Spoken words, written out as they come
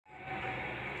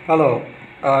Hello.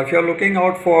 If you are looking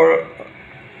out for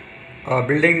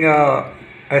building a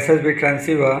SSB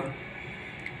transceiver,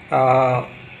 uh,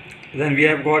 then we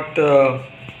have got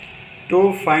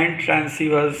two fine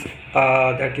transceivers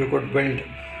that you could build.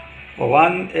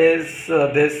 One is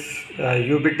this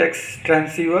uBitx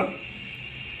transceiver.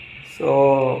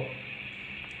 So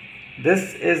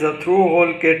this is a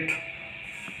through-hole kit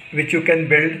which you can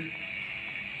build,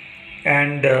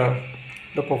 and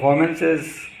the performance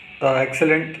is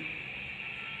excellent.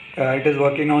 It is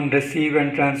working on receive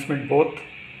and transmit both.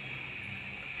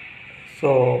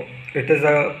 So it is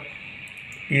a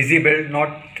easy build,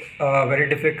 not very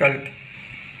difficult,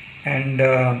 and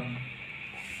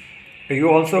you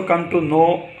also come to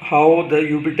know how the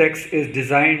uBitx is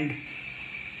designed,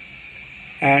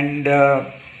 and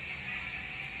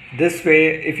this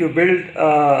way if you build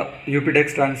a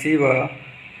uBitx transceiver,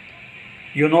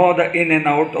 you know the in and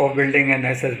out of building an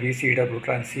SSB CW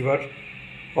transceiver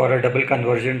or a double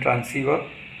conversion transceiver.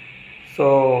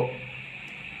 So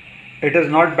it is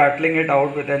not battling it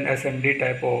out with an SMD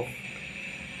type of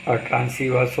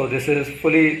transceiver. So this is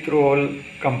fully through all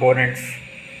components.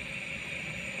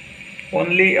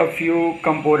 Only a few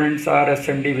components are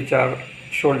SMD, which are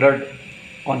shouldered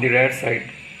on the rear side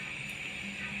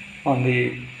on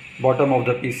the bottom of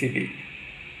the PCB.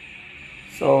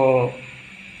 So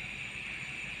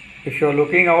if you are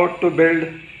looking out to build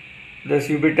this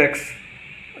uBitx,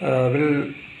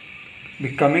 will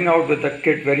be coming out with a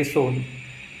kit very soon.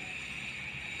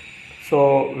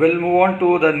 So we'll move on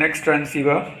to the next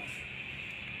transceiver.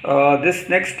 This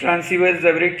next transceiver is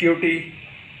a very cutie.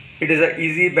 It is a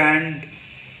Bitx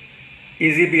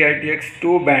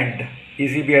 2 band.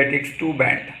 Bitx 2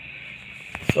 band.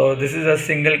 So this is a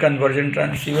single conversion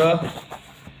transceiver.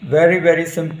 Very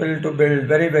simple to build.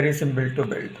 Very simple to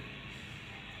build.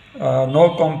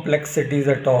 No complexities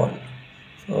at all.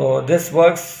 So this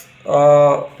works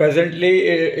presently.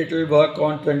 It will work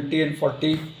on 20 and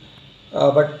 40,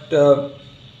 but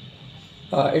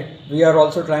we are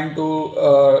also trying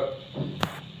to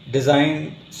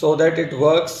design so that it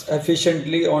works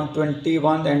efficiently on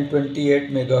 21 and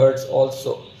 28 megahertz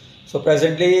also. So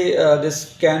presently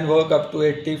this can work up to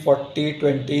 80, 40,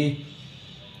 20.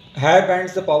 High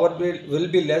bands the power will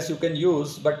be less you can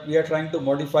use, but we are trying to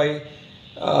modify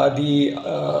the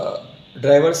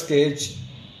driver stage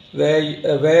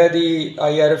where the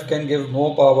IRF can give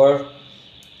more power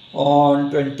on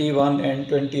 21 and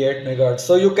 28 megahertz.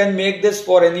 So you can make this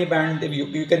for any band.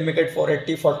 You can make it for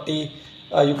 80, 40,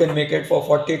 you can make it for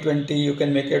 40, 20, you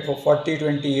can make it for 40,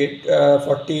 28,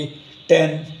 40,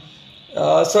 10.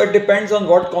 So it depends on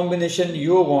what combination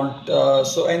you want.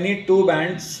 So any two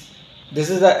bands, this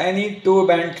is any two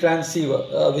band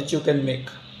transceiver which you can make.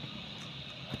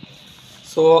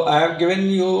 So I have given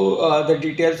you the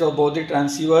details of both the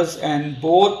transceivers, and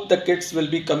both the kits will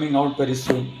be coming out very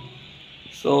soon.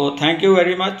 So thank you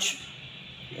very much,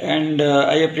 and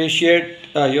I appreciate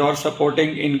your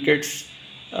supporting in kits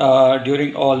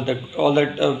during all the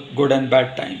good and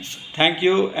bad times. Thank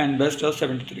you, and best of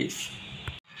 73s.